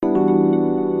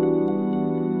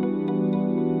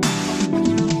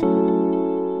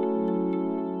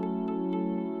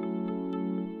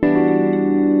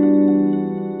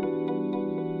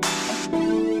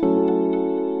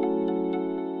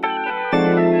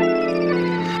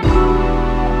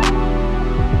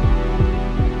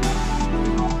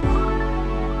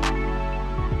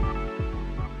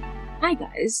Hi,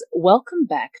 guys. Welcome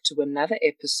back to another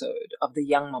episode of the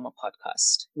Young Mama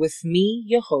podcast with me,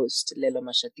 your host, Lelo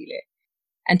Mashatile.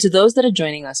 And to those that are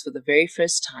joining us for the very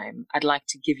first time, I'd like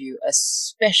to give you a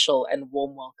special and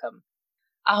warm welcome.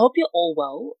 I hope you're all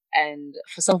well. And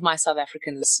for some of my South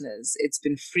African listeners, it's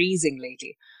been freezing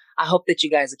lately. I hope that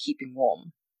you guys are keeping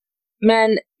warm.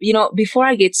 Man, before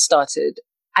I get started,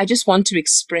 I just want to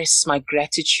express my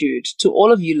gratitude to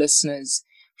all of you listeners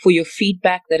for your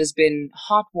feedback that has been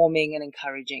heartwarming and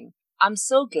encouraging. I'm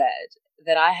so glad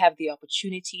that I have the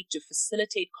opportunity to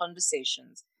facilitate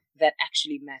conversations that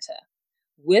actually matter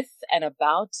with and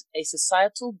about a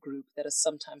societal group that is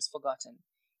sometimes forgotten.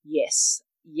 Yes,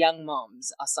 young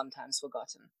moms are sometimes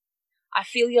forgotten. I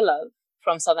feel your love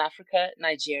from South Africa,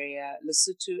 Nigeria,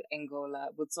 Lesotho, Angola,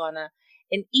 Botswana,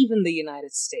 and even the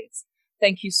United States.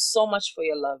 Thank you so much for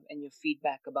your love and your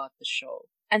feedback about the show.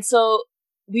 And so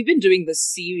we've been doing this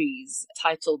series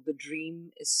titled The Dream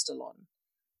is Still On.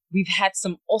 We've had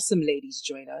some awesome ladies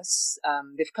join us.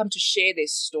 They've come to share their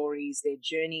stories, their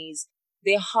journeys,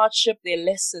 their hardship, their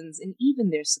lessons, and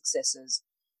even their successes.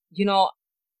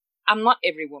 I'm not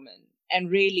every woman. And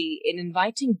really, in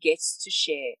inviting guests to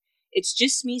share, it's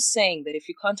just me saying that if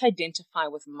you can't identify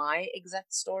with my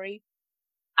exact story,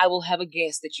 I will have a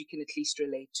guest that you can at least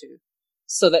relate to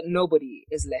so that nobody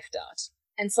is left out.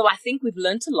 And so I think we've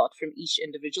learned a lot from each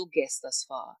individual guest thus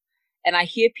far. And I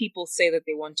hear people say that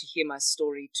they want to hear my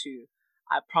story too.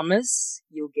 I promise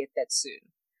you'll get that soon.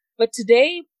 But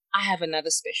today, I have another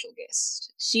special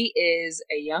guest. She is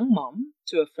a young mom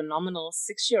to a phenomenal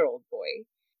 6-year-old boy.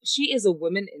 She is a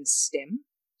woman in STEM.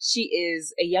 She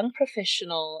is a young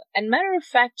professional, and matter of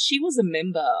fact, she was a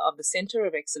member of the Center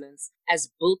of Excellence as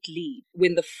Built Lead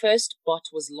when the first bot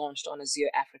was launched on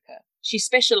Azure Africa. She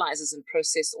specializes in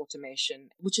process automation,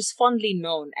 which is fondly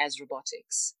known as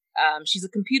robotics. She's a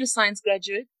computer science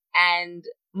graduate, and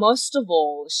most of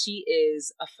all, she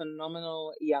is a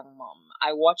phenomenal young mom.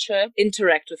 I watch her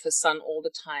interact with her son all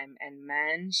the time, and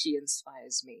man, she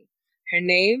inspires me. Her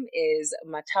name is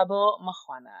Mathabo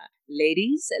Makhoana.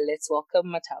 Ladies, let's welcome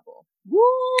Mathabo. Woo!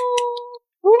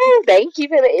 Woo, thank you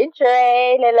for the intro.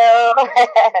 Hello.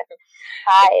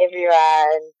 Hi,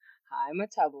 everyone. Hi,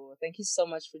 Mathabo. Thank you so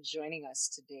much for joining us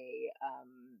today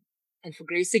and for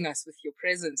gracing us with your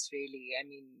presence, really. I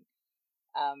mean,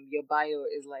 your bio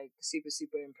is like super,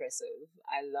 super impressive.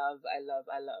 I love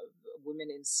women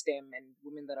in STEM and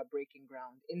women that are breaking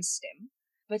ground in STEM.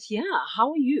 But yeah,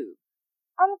 how are you?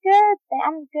 I'm good.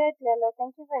 I'm good, Lelo.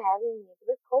 Thank you for having me. It's a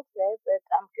bit cold today, but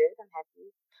I'm good. I'm happy.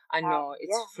 I know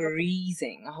it's Yeah,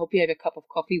 freezing. I hope you have a cup of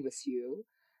coffee with you.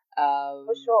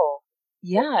 for sure.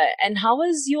 Yeah. And how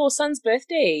was your son's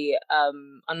birthday?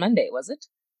 On Monday, was it?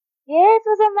 Yeah, it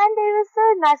was a Monday. It was so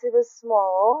nice. It was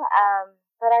small.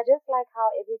 But I just like how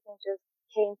everything just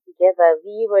came together.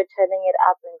 We were turning it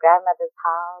up in grandmother's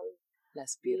house.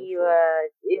 That's We beautiful.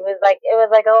 were. It was like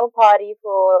a whole party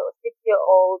for a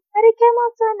 6-year-old, but it came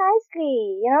out so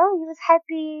nicely. He was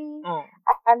happy. Oh.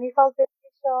 He felt very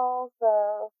special.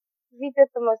 So we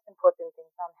did the most important thing.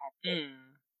 So I'm happy.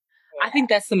 I Yeah. think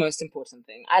that's the most important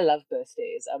thing. I love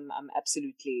birthdays. I'm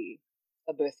absolutely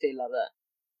a birthday lover.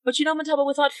 But Mataba,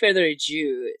 without further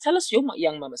ado, tell us your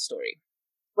young mama story.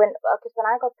 Because when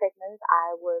I got pregnant,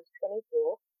 I was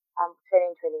 24.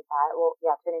 Turning 25. Well,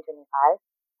 yeah, turning 25.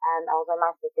 And I was on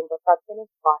my second, but starting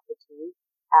varsity.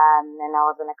 And I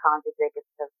was an account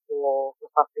executive for a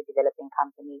software developing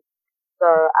company. So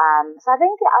I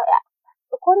think,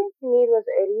 according to me, it was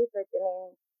early, but I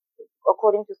mean,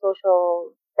 according to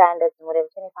social standards and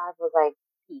whatever, 25 was like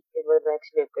peak. It was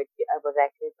actually a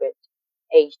good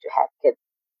age to have kids.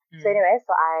 So anyway,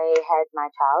 so I had my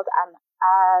child.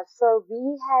 So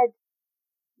we had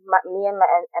me and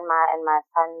my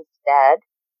son's dad.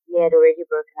 We had already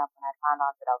broken up when I found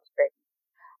out that I was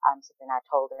pregnant. So then I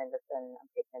told him, listen, I'm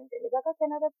pregnant. And he's like,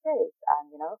 okay, no, that's great.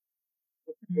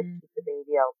 Let's keep the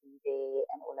baby. I'll be there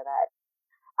and all of that.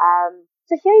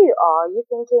 So here you are. You're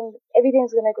thinking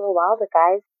everything's gonna go well. The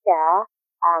guy's here.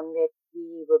 That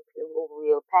we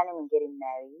were planning on getting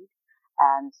married.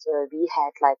 So we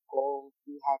had like goals.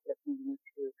 We had looking we need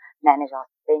to manage our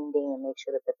spending and make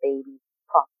sure that the baby's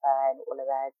proper and all of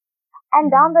that.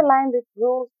 And down the line, the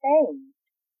rules changed.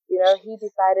 He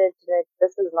decided that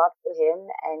this is not for him,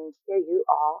 and here you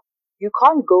are. You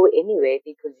can't go anywhere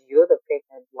because you're the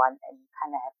pregnant one, and you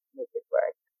kind of have to make it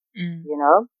work. You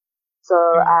know.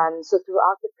 So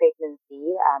throughout the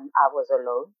pregnancy, I was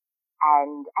alone,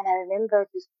 and I remember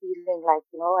just feeling like,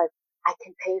 I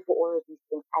can pay for all of these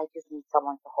things. I just need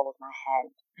someone to hold my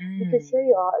hand, because here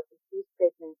you are, it's a huge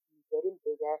pregnancy, getting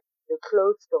bigger, your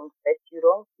clothes don't fit, you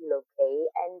don't feel okay,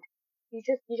 and I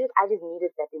just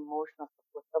needed that emotional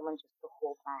support, someone just to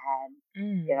hold my hand,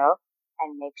 you Mm. know,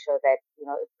 and make sure that,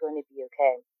 it's going to be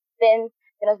okay. Then,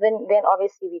 then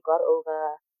obviously I got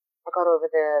over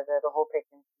the whole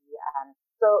pregnancy.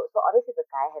 So obviously the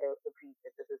guy had agreed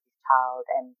that this was his child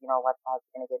and, whatnot,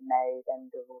 we're going to get married and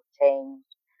the rules changed.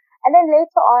 And then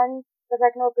later on, I was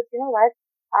like, no, but you know what?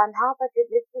 How about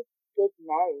let's just get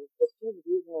married? But his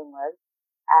reasoning was,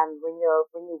 when you're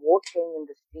walking in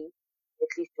the street,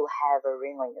 at least you'll have a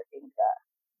ring on your finger.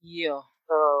 Yeah.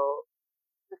 So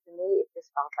for me, it just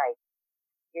felt like,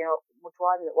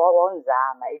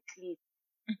 wonzama, at least,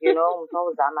 muthu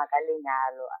wawuzama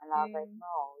kalenyalo. And I was like, Mm.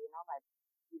 no, what?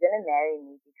 You're gonna marry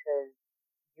me because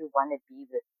you want to be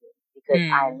with me, because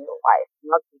I'm Mm. your wife,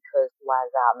 not because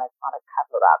wazama. It's not a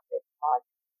cover up. It's not,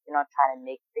 you're not trying to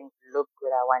make things look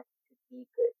good. I want it to be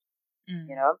good,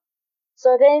 you Mm. know.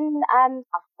 So then,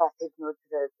 after I said no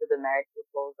to the marriage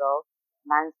proposal,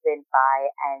 months went by,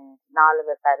 and now all of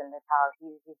a sudden the child,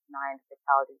 he's 9, the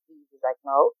child is he's like,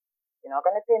 no, you're not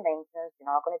gonna pay maintenance, you're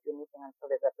not gonna do anything until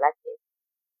there's a blood test.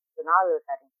 So now all of a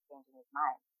sudden he's changing his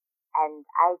mind, and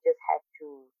I just had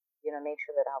to, make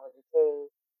sure that I was okay,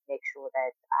 make sure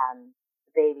that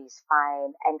the baby's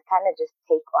fine, and kind of just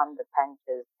take on the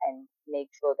punches and make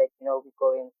sure that we're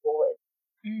going forward.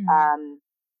 Mm. Um,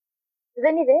 so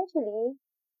then eventually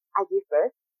I gave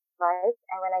birth, right?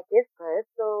 And when I gave birth,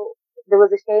 so there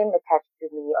was a shame attached to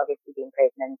me, obviously being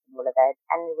pregnant and all of that.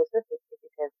 And it was so hectic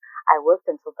because I worked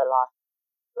until the last.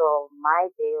 So my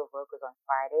day of work was on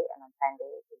Friday, and on Sunday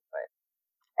I gave birth.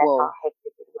 That's how Whoa.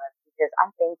 hectic it was, because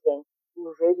I'm thinking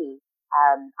already,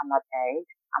 I'm not married,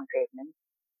 I'm pregnant.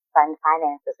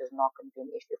 Finances is not going to be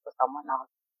an issue for someone else.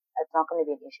 It's not going to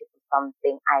be an issue for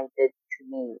something I did to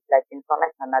me. Like, it's not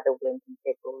like my mother went and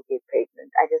said, "Oh, get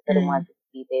pregnant." I just didn't want Mm. it to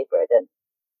be their burden.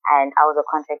 And I was a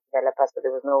contract developer, so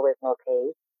there was no work, no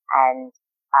pay. And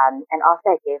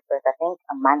after I gave birth, I think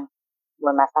a month,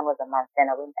 when my son was a month, then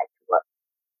I went back to work.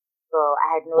 So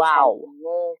I had no time to Wow.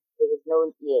 nest. There was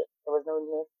no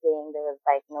nesting. There was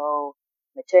like no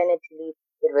maternity leave.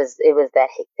 It was that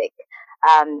hectic.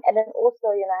 And then also,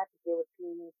 I had to deal with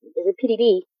is it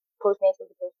PDD, postnatal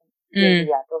depression? Mm.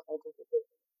 Yeah, postnatal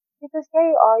depression. Because here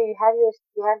you are, you have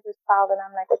this child, and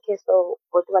I'm like, okay, so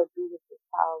what do I do with this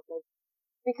child? Like,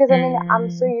 because I mean, Mm. I'm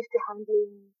so used to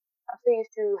handling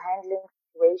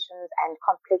situations and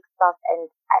complex stuff, and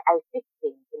I fix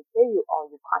things. And here you are,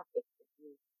 you can't fix it.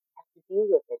 You have to deal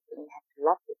with it, and you have to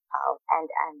love this child. And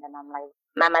then I'm like,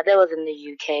 my mother was in the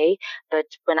UK, but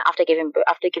when after giving birth,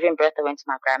 I went to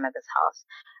my grandmother's house.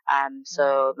 So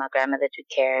Mm. my grandmother took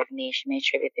care of me. She made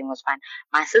sure everything was fine.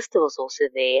 My sister was also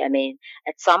there. I mean,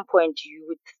 at some point, you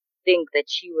would think that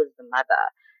she was the mother,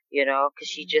 because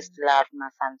she just Mm. loved my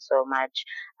son so much.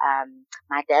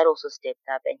 My dad also stepped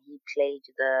up, and he played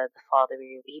the father.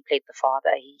 He played the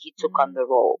father. He took on Mm. the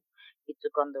role. He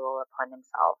took on the role upon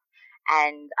himself.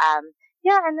 And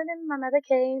yeah, and then my mother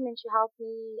came and she helped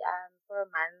me for a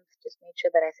month, just made sure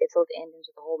that I settled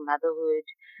into the whole motherhood,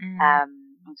 Mm.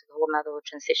 into the whole motherhood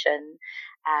transition.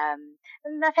 And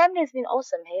my family has been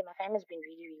awesome. Hey, my family has been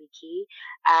really, really key.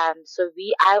 I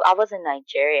was in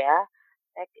Nigeria,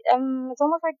 like it's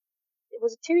almost like it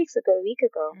was 2 weeks ago, a week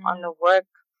ago, on Mm. a work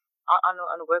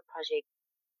on a work project,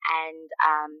 and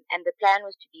the plan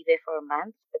was to be there for a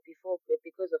month, but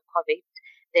because of COVID,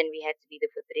 then we had to be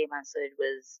there for 3 months, so it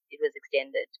was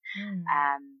extended. Mm.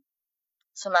 Um,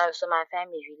 so my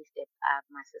family really stepped up.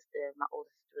 My sister, my older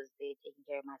sister, was there taking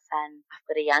care of my son. I've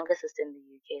got a younger sister in the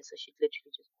UK, so she'd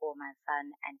literally just call my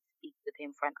son and speak with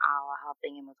him for an hour,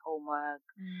 helping him with homework.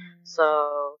 Mm. So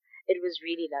it was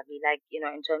really lovely. Like, in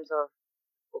terms of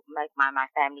like my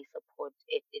family support,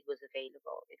 it was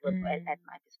available. It was at Mm.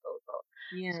 my disposal.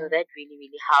 So Yeah. that really,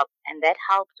 really helped. And that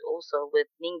helped also with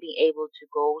me being able to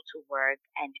go to work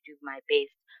and do my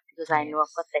best, because I know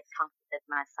I've got Yes. that comfort that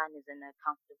my son is in a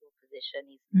comfortable position.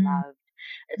 He's Mm. loved.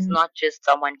 It's Mm. not just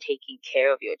someone taking care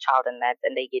of your child and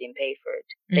they getting paid for it.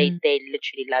 Mm. They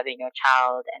literally loving your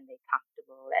child, and they're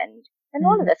comfortable, and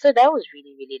all of Mm. that. So that was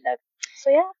really, really lovely. So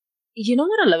yeah. You know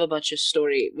what I love about your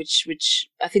story, which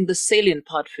I think the salient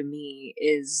part for me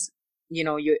is,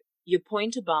 your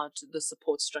point about the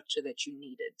support structure that you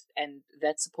needed, and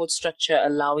that support structure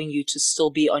allowing you to still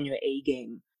be on your A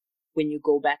game when you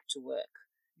go back to work.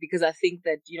 Because I think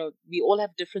that, we all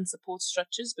have different support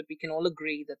structures, but we can all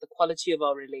agree that the quality of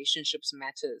our relationships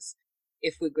matters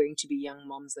if we're going to be young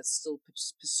moms that still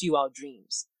pursue our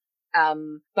dreams.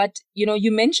 But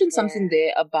you mentioned something Yeah.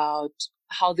 there about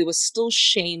how there was still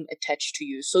shame attached to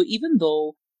you. So even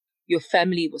though your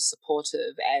family was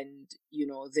supportive and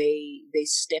they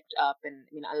stepped up, and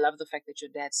I mean, I love the fact that your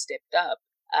dad stepped up.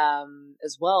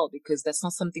 as well, because that's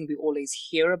not something we always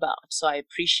hear about. So I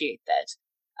appreciate that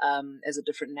as a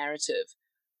different narrative.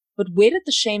 But where did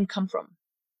the shame come from?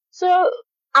 So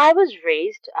I was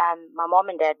raised, my mom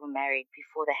and dad were married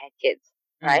before they had kids,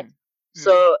 right? Mm, mm,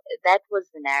 So that was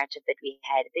the narrative that we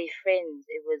had. They friends,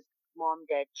 it was mom,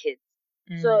 dad, kids.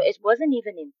 So mm, it wasn't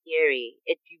even in theory.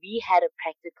 We had a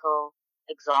practical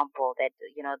example that,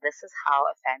 this is how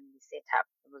a family set up.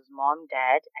 It was mom,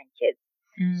 dad, and kids.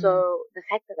 mm, So the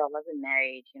fact that I wasn't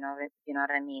married, you know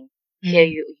what I mean? Here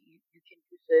mm, you can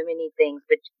do so many things,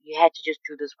 but you had to just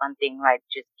do this one thing, right?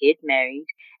 Just get married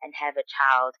and have a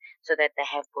child so that they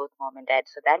have both mom and dad.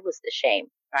 So that was the shame,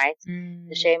 right?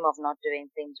 The mm, shame of not doing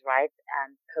things right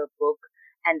per book,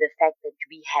 and the fact that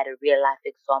we had a real life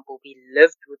example. We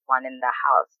lived with one in the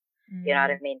house. You know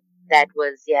what I mm. mean? That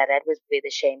was where the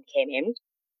shame came in.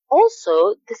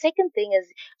 Also, the second thing is,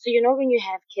 so when you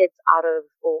have kids out of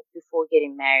or before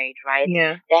getting married, right?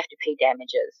 Yeah. They have to pay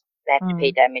damages. They have to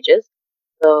pay Mm. damages.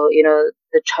 So,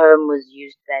 the term was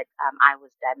used that I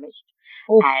was damaged,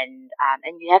 Oh. and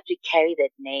you have to carry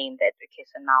that name. That okay,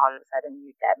 so now all of a sudden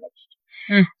you're damaged.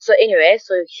 Mm, So anyway,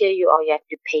 so here you are, you have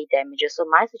to pay damages. So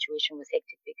my situation was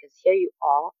hectic because here you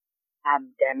are,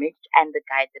 damaged, and the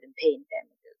guy didn't pay in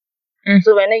damages. mm,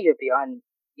 So when you're beyond,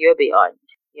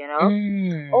 you know.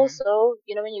 mm, Also,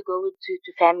 when you go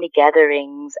to family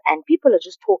gatherings and people are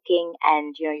just talking,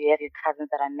 and you have your cousins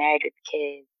that are married with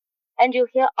kids, and you'll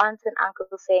hear aunts and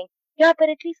uncles saying, "Yeah, but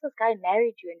at least this guy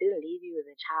married you and didn't leave you with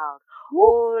a child,"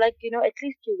 woo, or like, at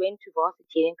least you went to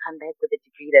varsity and come back with a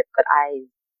degree that's got eyes.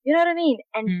 You know what I mean?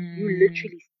 And you mm,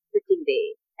 literally sitting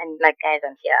there, and like, guys,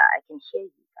 I'm here. I can hear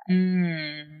you guys.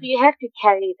 So mm. you have to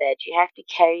carry that. You have to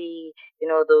carry,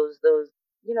 those,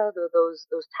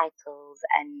 those titles,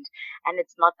 and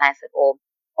it's not nice at all.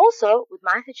 Also, with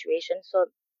my situation, so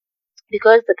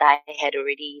because the guy had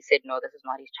already said no, this is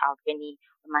not his child. When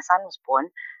my son was born,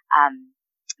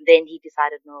 then he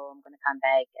decided, no, I'm gonna come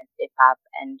back and step up.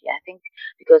 And yeah, I think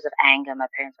because of anger, my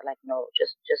parents were like, no,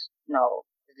 just no,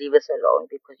 just leave us alone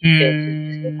because you failed to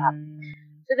step up. Mm.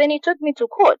 So then he took me to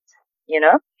court, you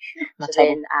know. So Mathabo.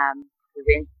 then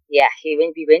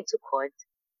we went to court,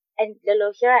 and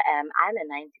Lilo, here I am. I'm a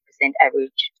 90%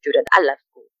 average student. I love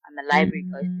school. I'm a library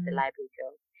girl. I used to be the Mm. library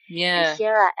girl. And Yeah.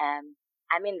 here I am.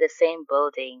 I'm in the same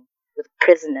building with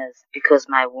prisoners because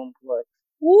my womb worked.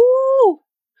 Woo!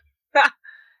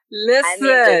 I'm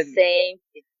in the Listen. same,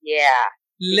 yeah,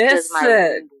 because my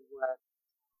Listen. womb worked.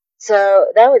 So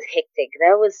that was hectic.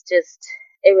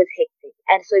 It was hectic.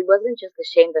 And so it wasn't just the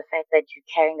shame, the fact that you're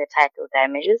carrying the title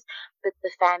damages, but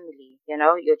the family,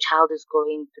 your child is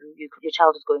going through, your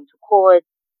child is going to court.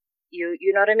 You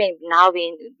know what I mean? Now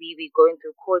we going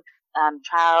through court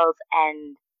trials,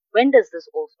 and when does this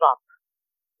all stop?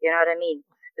 You know what I mean?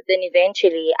 But then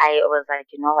eventually I was like,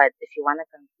 you know what? If you want to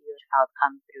come through your child,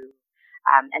 come through.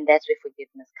 And that's where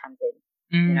forgiveness comes in.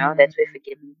 Mm. That's where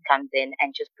forgiveness comes in,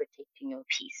 and just protecting your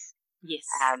peace. Yes.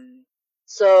 Um,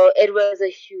 so it was a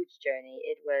huge journey.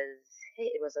 It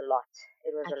was a lot.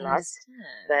 It was I a can lot,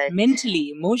 understand. but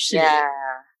Mentally, emotionally, yeah.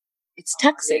 it's Oh,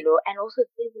 taxing. Lilo, and also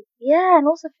physically. Yeah, and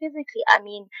also physically. I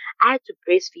mean, I had to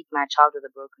breastfeed my child with a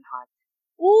broken heart.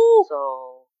 Ooh.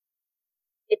 So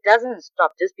it doesn't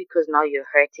stop just because now you're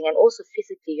hurting, and also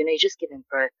physically, you're just giving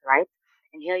birth, right?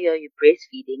 And here you're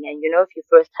breastfeeding, and if you're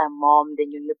first time mom,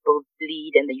 then your nipples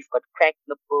bleed, and then you've got cracked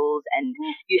nipples, and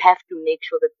you have to make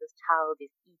sure that this child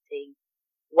is eating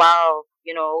while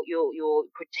your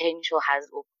potential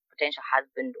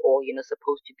husband, or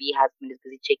supposed to be husband, is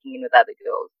busy checking in with other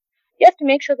girls. You have to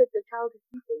make sure that the child is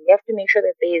eating. You have to make sure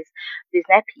that there's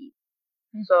nappy.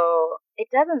 So it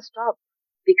doesn't stop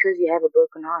because you have a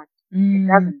broken heart. It Mm.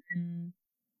 doesn't.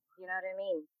 You know what I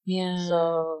mean? Yeah.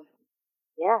 So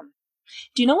yeah,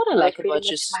 Do you know what I that was like pretty about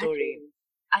your much my story? journey.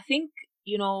 I think,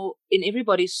 in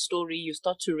everybody's story, you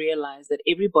start to realize that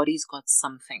everybody's got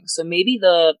something. So maybe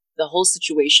the whole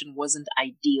situation wasn't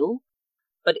ideal,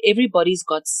 but everybody's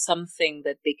got something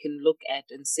that they can look at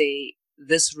and say,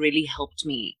 this really helped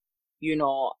me.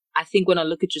 I think when I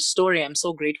look at your story, I'm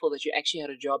so grateful that you actually had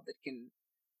a job that can,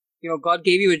 God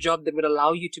gave you a job that would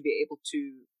allow you to be able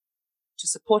to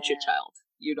support your Yeah, child,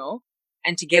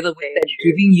 and together with very that,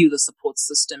 true. giving you the support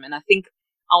system. And I think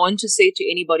I want to say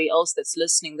to anybody else that's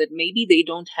listening that maybe they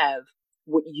don't have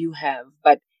what you have,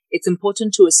 but it's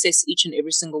important to assess each and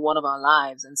every single one of our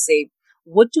lives and say,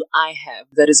 what do I have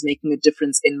that is making a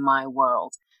difference in my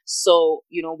world? So,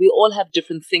 we all have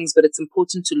different things, but it's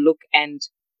important to look and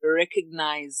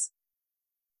recognize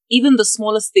even the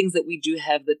smallest things that we do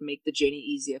have that make the journey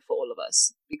easier for all of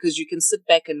us. Because you can sit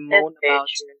back and That's moan very about,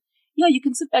 true. yeah, you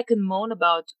can sit back and moan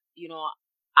about,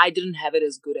 I didn't have it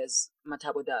as good as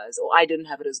Mathabo does, or I didn't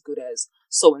have it as good as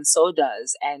so and so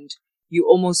does. And you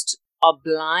almost are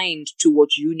blind to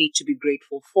what you need to be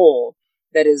grateful for,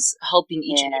 that is helping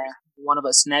each and every Yeah. one of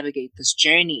us navigate this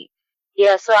journey.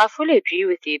 Yeah, so I fully agree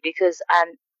with you because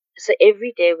so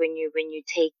every day when you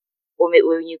take or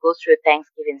when you go through a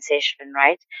Thanksgiving session,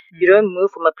 right? You Mm. don't move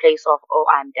from a place of, oh,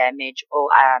 I'm damaged, or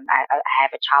I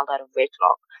have a child out of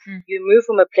wedlock. Mm. You move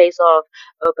from a place of,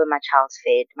 oh, but my child's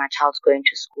fed, my child's going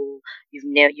to school.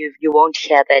 You won't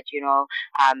hear that,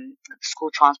 school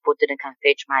transport didn't come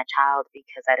fetch my child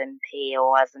because I didn't pay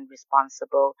or wasn't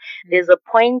responsible. There's Mm.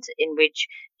 a point in which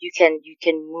you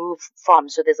can move from.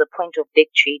 So there's a point of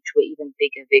victory to an even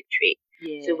bigger victory.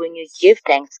 So when you give Yes.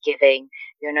 thanksgiving,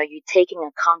 you're taking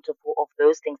account of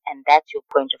those things, and that's your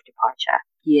point of departure.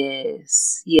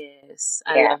 Yes, yes,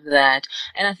 I Yeah. love that.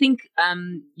 And I think,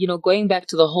 going back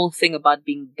to the whole thing about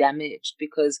being damaged,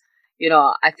 because,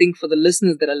 I think for the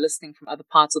listeners that are listening from other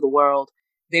parts of the world,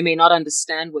 they may not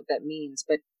understand what that means.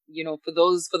 But, for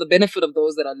the benefit of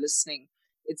those that are listening,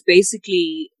 it's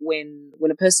basically when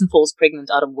a person falls pregnant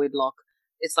out of wedlock,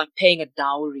 it's like paying a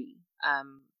dowry,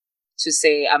 to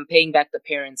say, I'm paying back the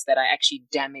parents that I actually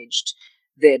damaged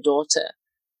their daughter.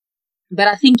 But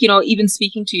I think, even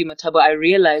speaking to you, Mathabo, I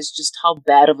realized just how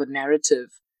bad of a narrative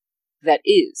that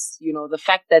is. The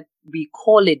fact that we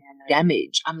call it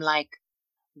damage. I'm like,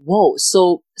 whoa.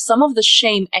 So some of the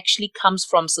shame actually comes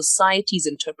from society's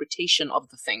interpretation of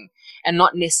the thing and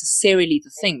not necessarily the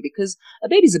thing, because a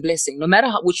baby's a blessing, no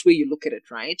matter which way you look at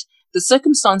it, right? The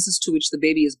circumstances to which the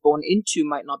baby is born into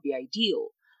might not be ideal,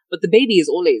 but the baby is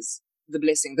always the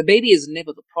blessing. The baby is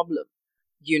never the problem,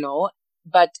 you know?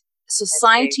 But That's very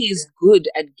society is true. good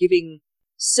at giving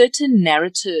certain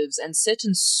narratives and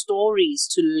certain stories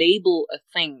to label a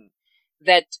thing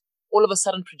that all of a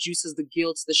sudden produces the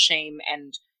guilt, the shame,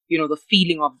 and the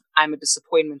feeling of I'm a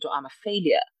disappointment or I'm a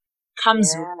failure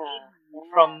comes Yeah. really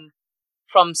Yeah.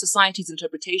 from society's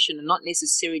interpretation, and not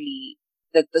necessarily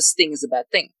that this thing is a bad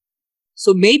thing.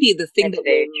 So maybe the thing That's that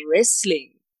we're very true.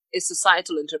 wrestling is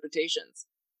societal interpretations,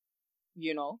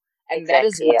 you know, and that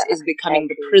is Exactly. what Yeah. is I becoming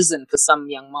the agree. prison for some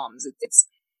young moms.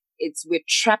 It's we're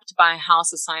trapped by how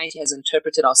society has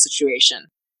interpreted our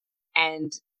situation.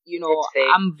 And That's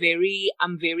very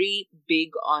I'm very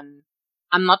big on,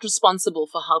 I'm not responsible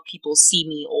for how people see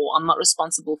me, or I'm not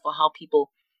responsible for how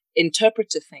people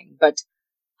interpret a thing, but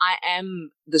I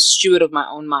am the steward of my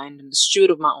own mind and the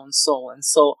steward of my own soul. And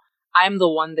so I'm the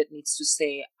one that needs to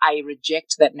say, I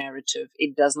reject that narrative.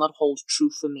 It does not hold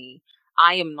true for me.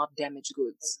 I am not damaged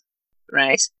goods,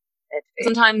 right? that's very true.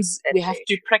 Sometimes we That's have very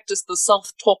to true. practice the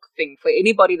self-talk thing for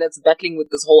anybody that's battling with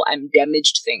this whole I'm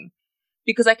damaged thing,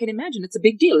 because I can imagine it's a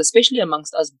big deal, especially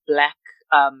amongst us Black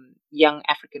young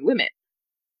African women.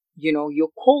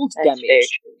 You're called That's very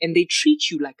damaged, true. and they treat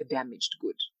you like a damaged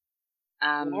good.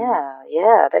 Um, Yeah,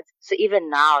 yeah. That's so even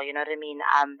now, you know what I mean?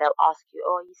 They'll ask you,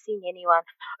 "Oh, you seen anyone?"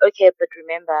 Okay, but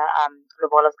remember,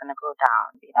 Lobola's gonna go down.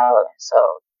 So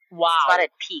it's not wow. at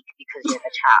peak because you have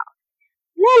a child.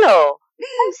 No,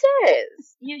 I'm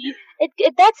serious.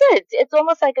 That's it. It's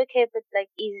almost like, okay, but like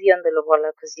easy on the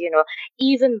Lobola, because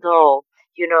even though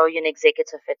you're an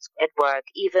executive at work,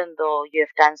 even though you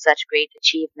have done such great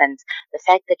achievements, the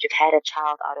fact that you've had a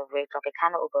child out of wedlock, it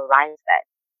kind of overrides that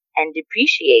and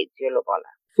depreciates your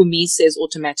Lobola. For me, says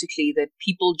automatically that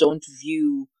people don't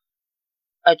view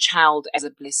a child as a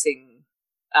blessing,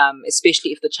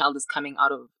 especially if the child is coming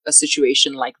out of a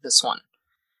situation like this one.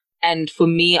 And for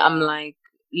me, I'm Yeah, like,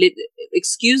 let,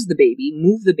 excuse the baby,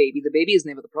 move the baby. The baby is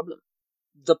never the problem.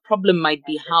 The problem might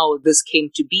be that's it. how this came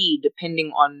to be,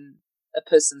 depending on a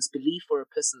person's belief or a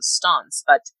person's stance.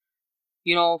 But,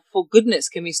 for goodness,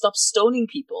 can we stop stoning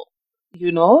people?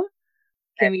 You know?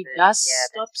 Can That's we it. Yeah, just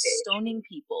stop that's very stoning true.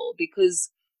 people?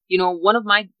 Because, one of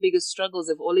my biggest struggles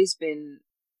have always been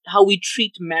how we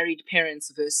treat married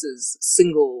parents versus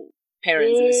single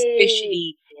parents, and Yay!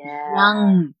 especially Yeah,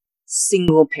 young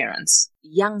single parents,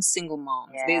 young single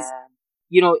moms. There's,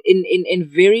 yeah. in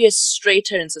various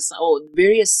strata in society, or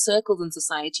various circles in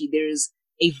society, there is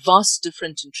a vast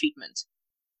difference in treatment,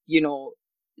 you know,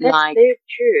 That's like, very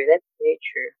true. That's very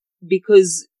true.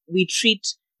 because we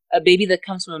treat a baby that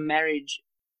comes from a marriage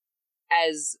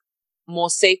as more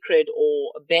sacred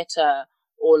or better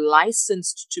or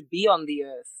licensed to be on the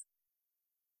earth.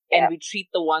 And Yeah. we treat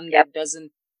the one Yep. that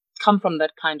doesn't come from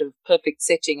that kind of perfect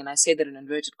setting, and I say that in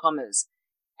inverted commas,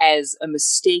 as a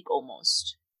mistake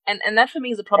almost. And that for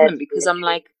me is a problem, That's because very I'm true.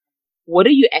 like, what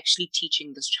are you actually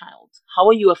teaching this child? How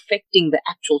are you affecting the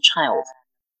actual child?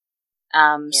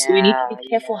 So we need to Yeah, be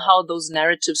careful yeah. how those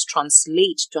narratives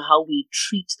translate to how we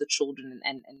treat the children,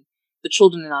 and the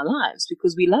children in our lives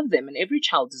because we love them, and every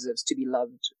child deserves to be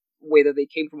loved, whether they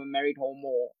came from a married home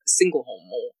or a single home,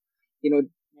 or,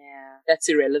 that's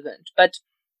irrelevant. But,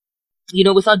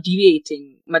 without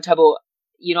deviating, Mathabo,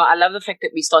 I love the fact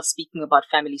that we start speaking about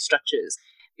family structures,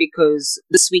 because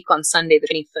this week on Sunday, the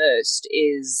 21st,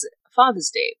 is Father's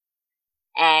Day.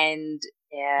 And,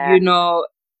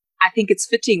 I think it's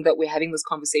fitting that we're having this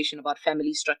conversation about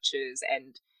family structures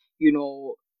and,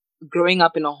 growing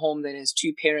up in a home that has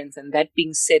two parents, and that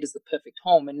being said is the perfect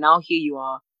home. And now here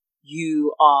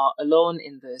you are alone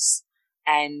in this.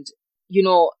 And,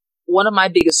 one of my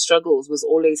biggest struggles was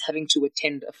always having to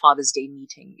attend a Father's Day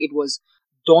meeting. It was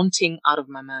daunting out of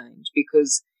my mind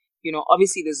because,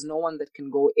 obviously there's no one that can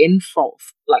go in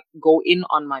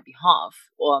on my behalf.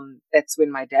 That's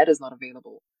when my dad is not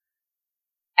available.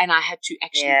 And I had to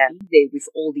actually be there with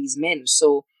all these men.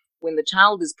 So when my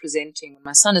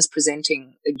son is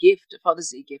presenting a gift, a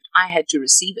Father's Day gift, I had to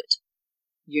receive it.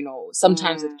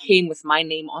 Sometimes it came with my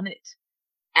name on it.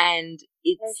 And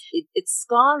it's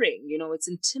scarring, it's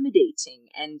intimidating.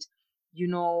 And,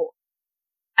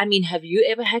 have you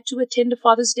ever had to attend a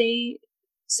Father's Day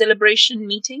celebration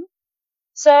meeting?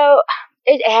 So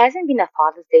it hasn't been a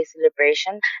Father's Day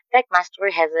celebration. In fact, my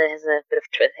story has a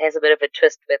bit of a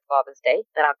twist with Father's Day,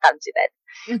 but I'll come to that.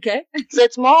 Okay. So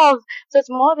it's more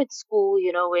of at school,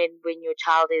 when your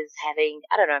child is having,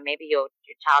 I don't know, maybe your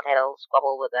child had a little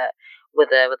squabble with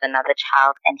another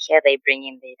child, and here they bring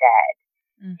in their dad,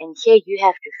 and here you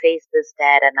have to face this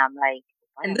dad, and I'm like,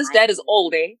 and this dad is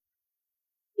old, eh?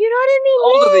 You know what I mean?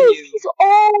 Older than you. He's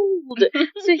old.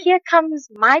 So here comes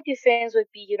my defense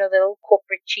would be, the little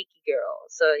corporate cheeky girl.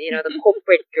 So, the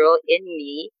corporate girl in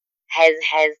me has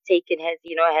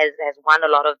won a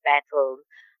lot of battles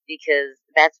because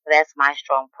that's my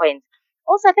strong point.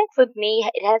 Also, I think for me,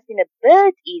 it has been a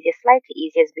bit easier, slightly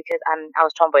easier, because I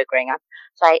was tomboy growing up,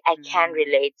 so I can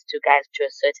relate to guys to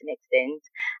a certain extent.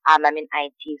 I'm in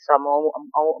IT, so I'm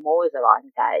always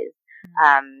around guys.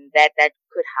 That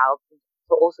could help.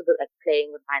 So also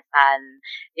playing with my son,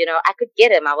 I could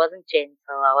get him. I wasn't gentle.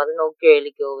 I wasn't all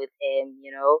girly girl with him.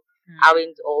 I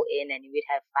went all in and we'd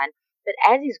have fun. But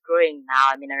as he's growing now,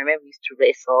 I remember we used to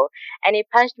wrestle, and he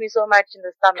punched me so much in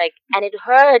the stomach, and it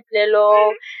hurt,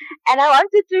 Lelo. And I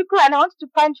wanted to cry, and I wanted to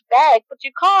punch back, but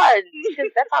you can't,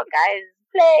 because that's how guys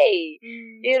play,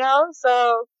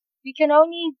 So you can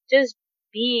only just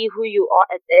be who you are.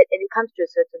 And it comes to a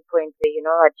certain point where,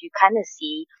 you kind of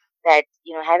see that,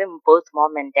 having both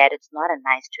mom and dad, it's not a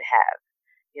nice to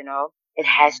have, it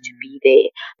has to be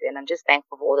there. And I'm just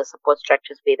thankful for all the support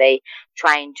structures where they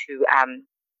trying to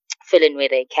fill in where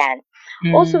they can.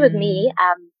 Also with me,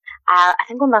 I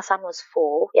think when my son was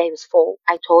 4, he was 4,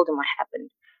 I told him what happened.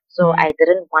 So I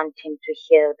didn't want him to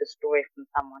hear the story from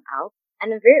someone else.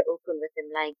 And I'm very open with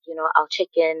him, I'll check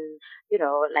in,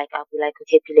 I'll be like,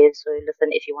 okay, Pile, so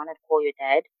listen, if you want to call your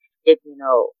dad, let me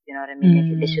know, you know what I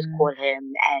mean? Let's just call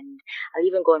him, and I'll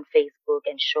even go on Facebook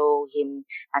and show him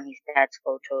his dad's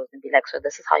photos and be like, so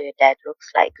this is how your dad looks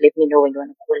like. Let me know when you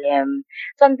want to call him.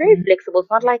 So I'm very flexible.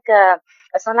 It's not like a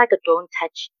don't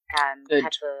touch Good.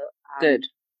 type of Good.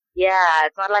 Yeah,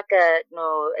 it's not like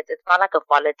it's not like a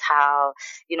volatile,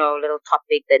 little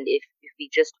topic. Then if we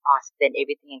just ask, then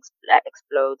everything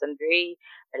explodes. I'm very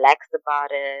relaxed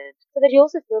about it, so that he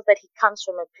also feels that he comes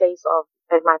from a place of,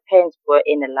 but my parents were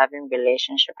in a loving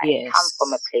relationship. I come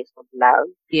from a place of love,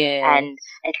 and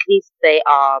at least they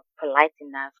are polite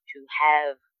enough to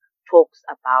have talks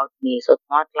about me. So it's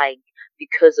not like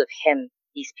because of him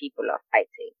these people are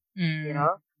fighting,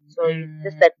 So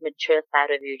just that mature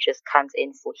side of you just comes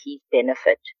in for his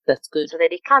benefit. That's good. So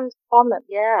that it comes from it,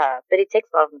 but it takes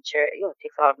a lot of maturity. It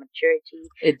takes a lot of maturity.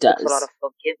 It does. Takes a lot of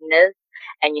forgiveness,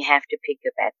 and you have to pick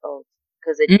your battles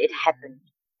because it happened,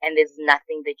 and there's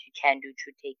nothing that you can do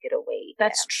to take it away.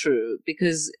 That's true,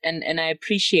 because and I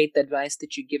appreciate the advice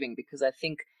that you're giving, because I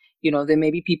think there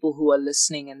may be people who are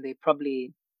listening and they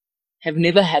probably have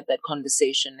never had that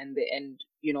conversation, and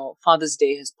Father's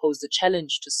Day has posed a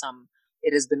challenge to some.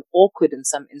 It has been awkward in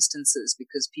some instances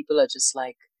because people are just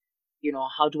like,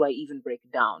 how do I even break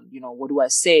it down? What do I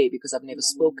say? Because I've never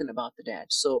spoken about the dad.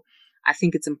 So I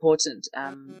think it's important,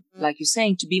 like you're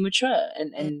saying, to be mature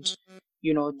and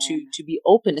to be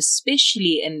open,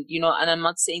 especially, and I'm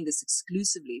not saying this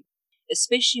exclusively,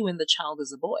 especially when the child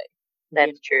is a boy.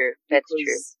 That's true. That's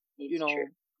true. True.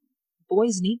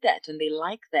 Boys need that, and they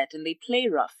like that, and they play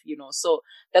rough, so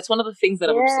that's one of the things that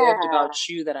I've observed about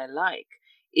you that I like,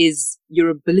 is your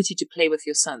ability to play with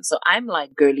your son. So I'm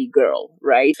like girly girl,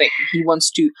 right? Like he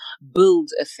wants to build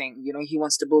a thing, he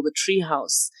wants to build a tree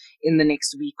house in the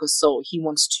next week or so.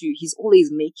 He's always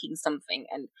making something.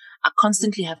 And I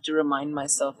constantly have to remind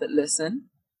myself that, listen,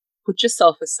 put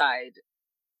yourself aside,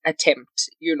 attempt,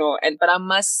 but I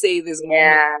must say there's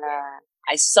moments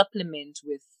I supplement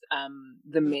with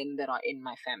the men that are in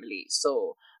my family.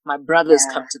 So my brothers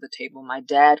come to the table, my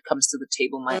dad comes to the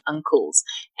table, my uncles,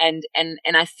 and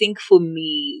I think for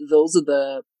me those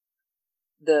are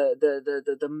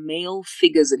the male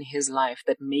figures in his life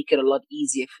that make it a lot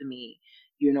easier for me,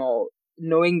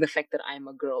 knowing the fact that I'm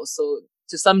a girl. So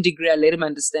to some degree, I let him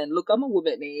understand. Look, I'm a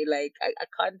woman, eh? Like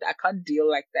I can't deal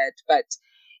like that, but.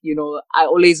 I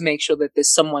always make sure that there's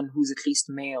someone who's at least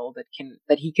male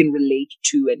that he can relate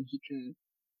to and he can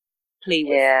play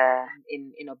with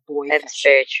in a boy That's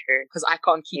fashion. very true. Because I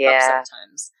can't keep up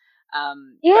sometimes.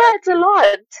 It's a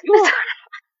lot.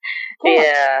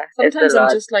 Yeah. Sometimes I'm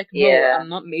just like, no, I'm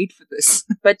not made for this.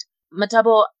 But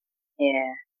Mathabo,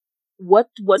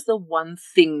 what's the one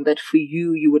thing that for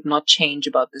you would not change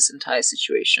about this entire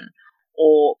situation?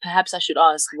 Or perhaps I should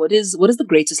ask, what is the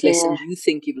greatest lesson you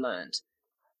think you've learned?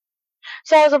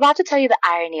 So I was about to tell you the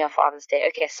irony of Father's Day.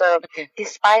 Okay, so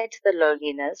despite the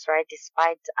loneliness, right?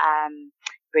 Despite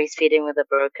breastfeeding with a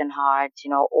broken heart,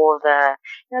 all the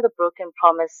the broken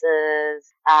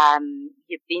promises,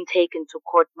 you've been taken to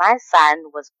court. My son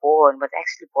was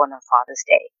actually born on Father's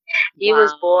Day. He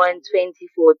was born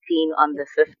 2014 on the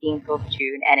 15th of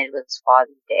June, and it was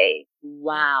Father's Day.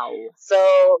 Wow.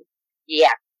 So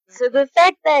so the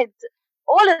fact that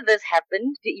all of this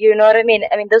happened, you know what I mean?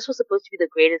 I mean, this was supposed to be the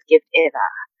greatest gift ever.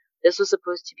 This was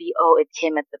supposed to be, it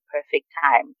came at the perfect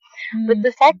time. But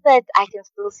the fact that I can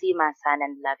still see my son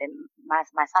and love him, my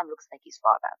son looks like his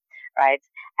father, right?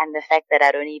 And the fact that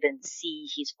I don't even see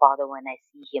his father when I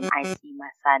see him, I see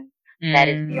my son, that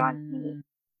is beyond me.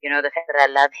 The fact that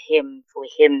I love him for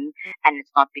him, and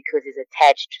it's not because he's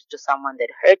attached to someone that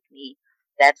hurt me,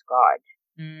 that's God.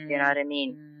 You know what I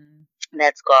mean?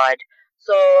 That's God.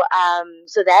 So,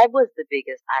 so that was the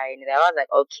biggest irony. That I was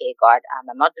like, okay, God,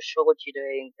 I'm not sure what you're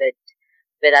doing, but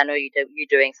I know you're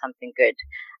doing something good.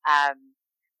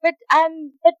 But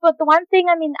the one thing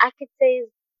I could say is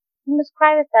you must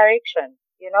cry with direction.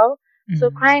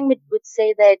 So crying would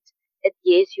say that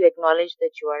yes, you acknowledge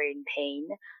that you are in pain,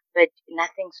 but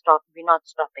nothing stop. We're not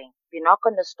stopping. We're not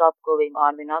going to stop going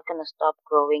on. We're not going to stop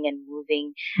growing and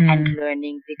moving and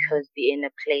learning because we're in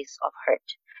a place of hurt.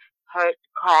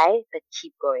 Cry, but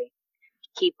keep going.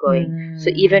 Keep going. So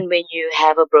even when you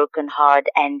have a broken heart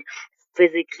and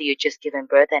physically you're just giving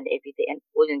birth and everything and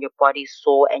all in your body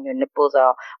sore and your nipples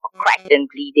are cracked and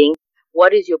bleeding,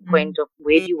 what is your point of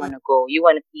where do you want to go? You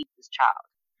want to feed this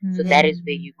child. So that is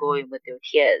where you're going with your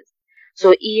tears.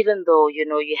 So even though, you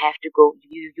have to go,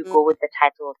 you go with the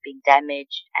title of being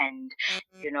damaged and,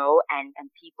 and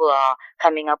people are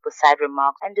coming up with side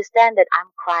remarks. Understand that I'm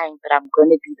crying, but I'm going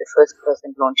to be the first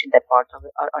person launching that part of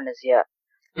it on his ear.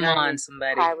 Come on,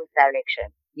 somebody. Cry with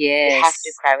direction. Yes. You have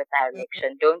to cry with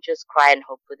direction. Don't just cry and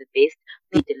hope for the best.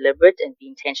 Be deliberate and be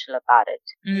intentional about it.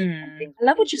 I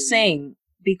love what you're saying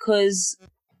because,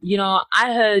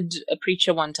 I heard a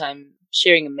preacher one time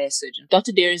sharing a message.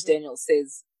 Dr. Darius Daniels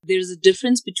says, there's a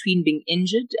difference between being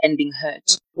injured and being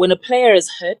hurt. When a player is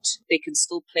hurt, they can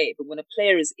still play. But when a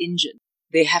player is injured,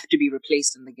 they have to be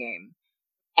replaced in the game.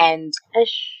 And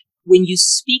when you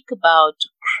speak about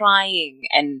crying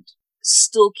and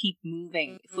still keep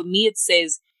moving, for me it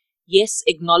says, yes,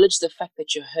 acknowledge the fact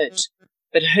that you're hurt,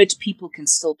 but hurt people can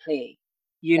still play.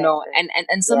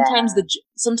 And sometimes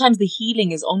sometimes the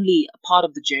healing is only a part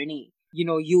of the journey.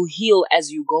 You'll heal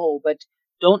as you go, but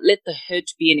don't let the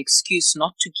hurt be an excuse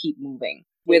not to keep moving.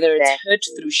 Whether it's hurt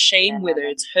through shame, whether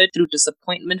it's hurt through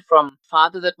disappointment from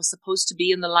father that was supposed to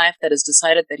be in the life that has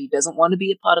decided that he doesn't want to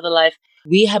be a part of the life,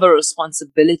 we have a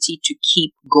responsibility to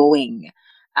keep going.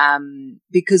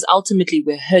 Because ultimately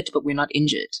we're hurt, but we're not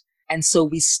injured. And so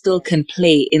we still can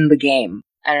play in the game.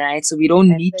 All right. So we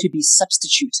don't need to be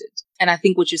substituted. And I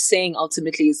think what you're saying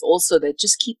ultimately is also that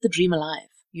just keep the dream alive.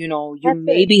 You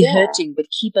may be hurting, but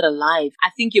keep it alive. I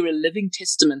think you're a living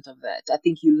testament of that. I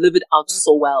think you live it out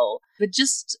so well. But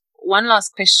just one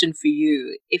last question for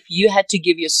you. If you had to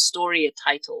give your story a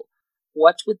title,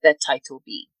 what would that title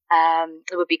be?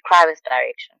 It would be Cry with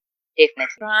Direction.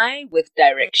 Definitely. Cry with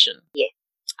Direction. Yeah.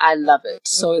 I love it.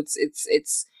 So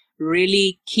it's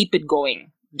really keep it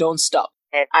going. Don't stop.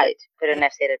 Couldn't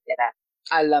have said it better.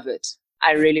 I love it.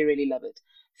 I really, really love it.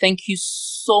 Thank you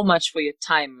so much for your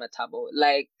time, Mathabo.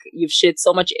 Like, you've shared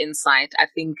so much insight. I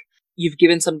think you've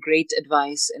given some great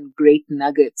advice and great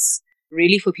nuggets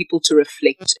really for people to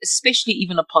reflect, especially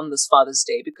even upon this Father's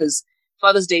Day, because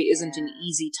Father's Day isn't an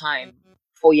easy time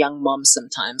for young moms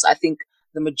sometimes. I think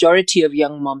the majority of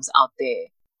young moms out there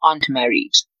aren't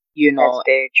married, That's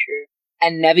very true.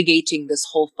 and navigating this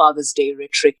whole Father's Day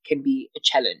rhetoric can be a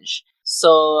challenge.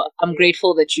 So I'm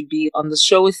grateful that you'd be on the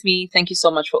show with me. Thank you so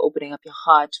much for opening up your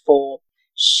heart, for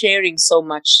sharing so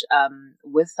much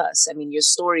with us. I mean, your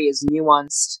story is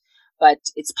nuanced, but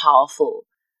it's powerful.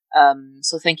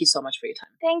 So thank you so much for your time.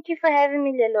 Thank you for having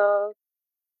me, Lilo.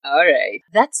 All right.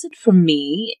 That's it from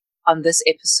me on this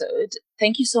episode.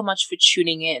 Thank you so much for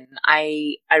tuning in.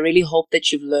 I really hope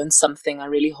that you've learned something. I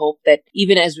really hope that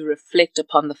even as we reflect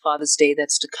upon the Father's Day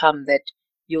that's to come, that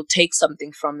you'll take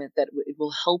something from it, that it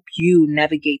will help you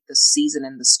navigate this season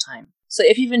and this time. So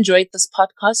if you've enjoyed this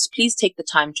podcast, please take the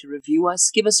time to review us,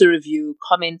 give us a review,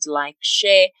 comment, like,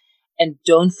 share, and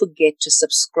don't forget to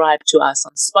subscribe to us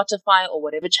on Spotify or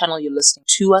whatever channel you're listening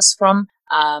to us from.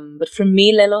 But from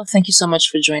me, Lelo, thank you so much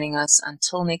for joining us.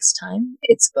 Until next time,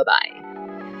 it's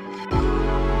bye-bye.